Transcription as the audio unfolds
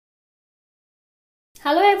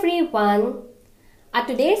Hello everyone. Our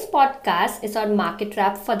today's podcast is on market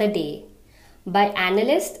wrap for the day by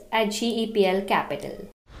analyst at GEPL Capital.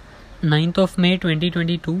 9th of May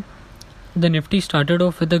 2022, the Nifty started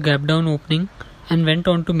off with a gap down opening and went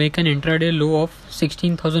on to make an intraday low of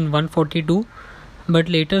 16,142, but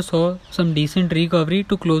later saw some decent recovery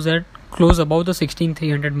to close above the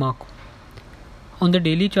 16,300 mark. On the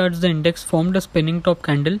daily charts, the index formed a spinning top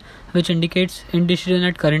candle, which indicates indecision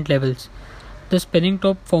at current levels. The spinning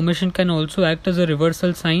top formation can also act as a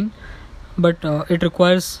reversal sign, but it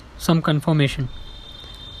requires some confirmation.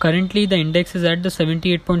 Currently, the index is at the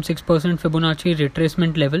 78.6% Fibonacci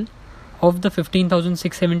retracement level of the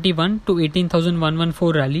 15,671 to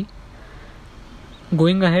 18,114 rally.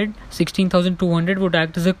 Going ahead, 16,200 would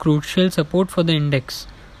act as a crucial support for the index.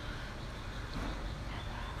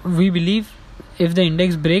 We believe if the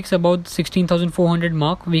index breaks above the 16,400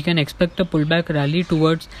 mark, we can expect a pullback rally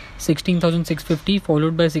towards 16,650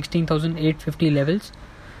 followed by 16,850 levels.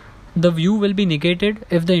 The view will be negated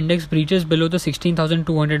if the index breaches below the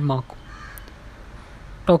 16,200 mark.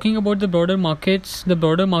 Talking about the broader markets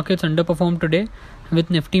underperformed today, with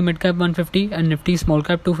Nifty Midcap 150 and Nifty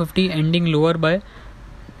Smallcap 250 ending lower by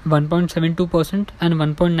 1.72% and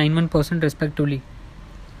 1.91% respectively.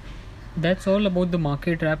 That's all about the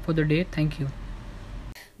market wrap for the day. Thank you.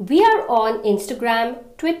 We are on Instagram,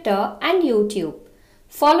 Twitter, and YouTube.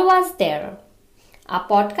 Follow us there. Our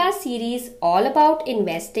podcast series all about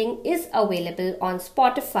investing is available on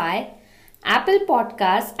Spotify, Apple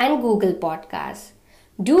Podcasts, and Google Podcasts.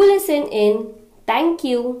 Do listen in. Thank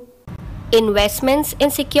you. Investments in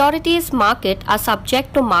securities market are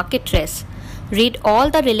subject to market risk. Read all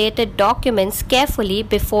the related documents carefully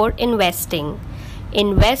before investing.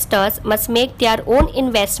 Investors must make their own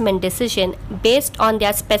investment decision based on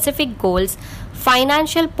their specific goals,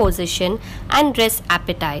 financial position, and risk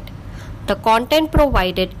appetite. The content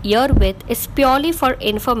provided herewith is purely for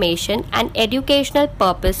information and educational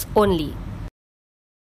purpose only.